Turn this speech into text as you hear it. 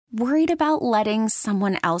Worried about letting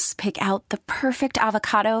someone else pick out the perfect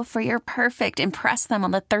avocado for your perfect impress them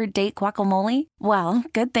on the third date guacamole? Well,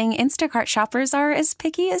 good thing Instacart shoppers are as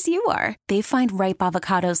picky as you are. They find ripe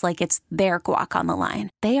avocados like it's their guac on the line.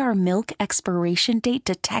 They are milk expiration date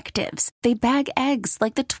detectives. They bag eggs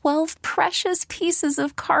like the 12 precious pieces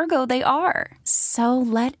of cargo they are. So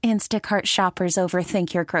let Instacart shoppers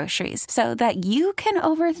overthink your groceries so that you can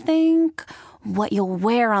overthink what you'll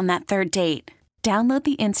wear on that third date. Download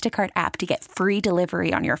the Instacart app to get free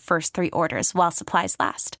delivery on your first 3 orders while supplies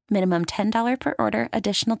last. Minimum $10 per order.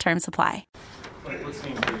 Additional terms apply. What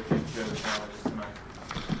seems to be the challenges tonight?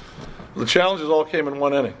 The challenges all came in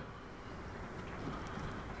one inning.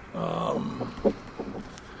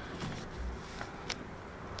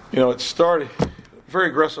 It started very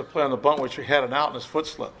aggressive play on the bunt, which he had an out and his foot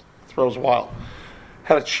slipped. Throws wild.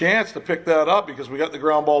 Had a chance to pick that up because we got the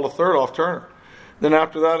ground ball to third off Turner. Then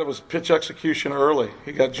after that, it was pitch execution early.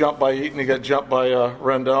 He got jumped by Eaton. He got jumped by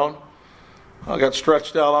Rendon. Got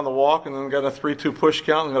stretched out on the walk and then got a 3-2 push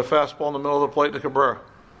count and got a fastball in the middle of the plate to Cabrera.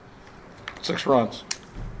 6 runs.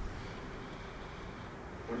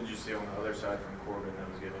 What did you see on the other side from Corbin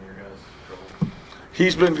that was giving your guys trouble?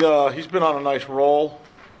 He's been on a nice roll.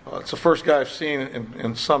 It's the first guy I've seen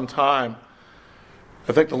in some time.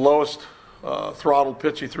 I think the lowest throttled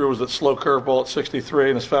pitch he threw was that slow curveball at 63,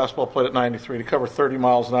 and his fastball played at 93 to cover 30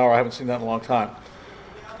 miles an hour. I haven't seen that in a long time.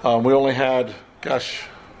 We only had, I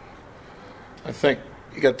think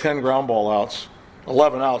he got 10 ground ball outs,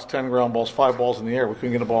 11 outs, 10 ground balls, 5 balls in the air. We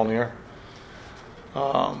couldn't get a ball in the air.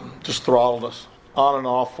 Just throttled us on and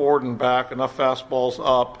off, forward and back, enough fastballs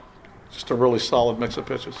up, just a really solid mix of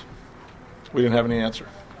pitches. We didn't have any answer.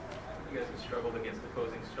 You guys have struggled against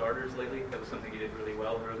opposing starters lately. That was something you did really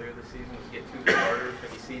well earlier this season, was get to the starters.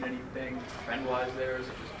 Have you seen anything trend-wise there? Is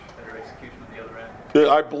it just better execution on the other end?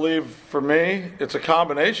 I believe, for me, it's a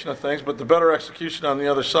combination of things, but the better execution on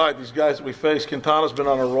the other side. These guys that we face, Quintana's been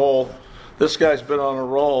on a roll. This guy's been on a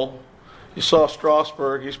roll. You saw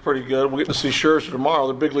Strasburg. He's pretty good. We'll get to see Scherzer tomorrow.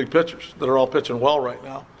 They're big league pitchers that are all pitching well right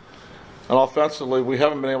now. And offensively, we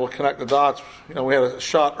haven't been able to connect the dots. We had a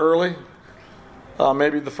shot early.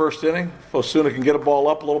 Maybe the first inning, if Osuna can get a ball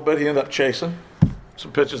up a little bit, he ended up chasing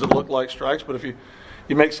some pitches that look like strikes. But if you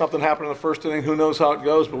make something happen in the first inning, who knows how it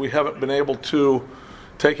goes. But we haven't been able to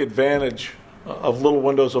take advantage of little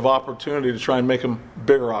windows of opportunity to try and make them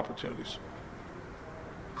bigger opportunities.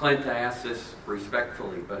 Clint, I ask this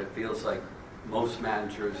respectfully, but it feels like most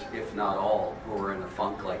managers, if not all, who are in a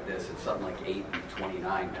funk like this, it's something like 8 and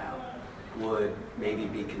 29 now, would maybe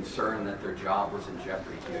be concerned that their job was in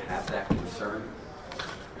jeopardy. Do you have that concern?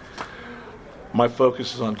 My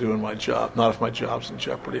focus is on doing my job, not if my job's in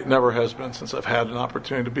jeopardy. It never has been since I've had an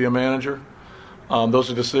opportunity to be a manager. Those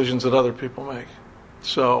are decisions that other people make.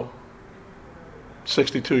 So,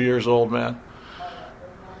 62 years old, man.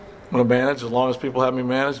 I'm going to manage. As long as people have me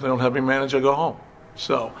manage, they don't have me manage, I go home.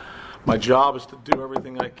 So, my job is to do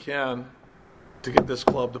everything I can to get this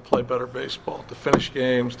club to play better baseball, to finish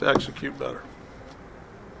games, to execute better.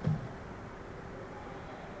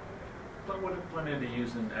 What went into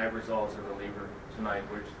using Agrizal as a reliever tonight?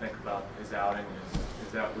 What did you think about his outing?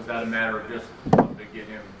 Was that a matter of just wanting to get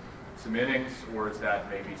him some innings, or is that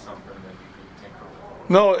maybe something that you could tinker with?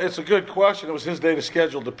 No, it's a good question. It was his day to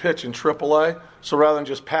schedule to pitch in AAA, so rather than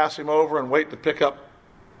just pass him over and wait to pick up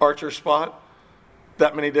Archer's spot,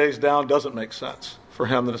 that many days down doesn't make sense for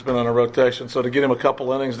him that it's been on a rotation. So to get him a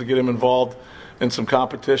couple innings, to get him involved in some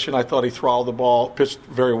competition, I thought he throttled the ball, pitched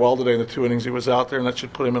very well today in the 2 innings he was out there, and that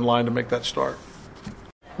should put him in line to make that start.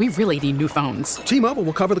 We really need new phones. T-Mobile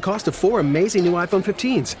will cover the cost of 4 amazing new iPhone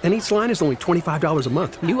 15s, and each line is only $25 a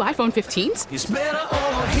month. New iPhone 15s? It's better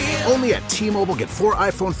over here. Only at T-Mobile, get 4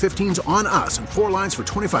 iPhone 15s on us and 4 lines for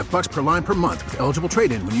 $25 per line per month with eligible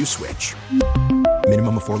trade-in when you switch.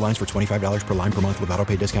 Minimum of 4 lines for $25 per line per month with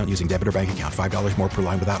autopay discount using debit or bank account. $5 more per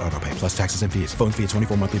line without autopay, plus taxes and fees. Phone fee at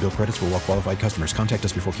 24 monthly bill credits for well-qualified customers. Contact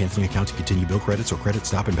us before canceling account to continue bill credits or credit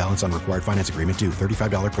stop and balance on required finance agreement due.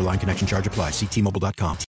 $35 per line connection charge applies. See T-Mobile.com.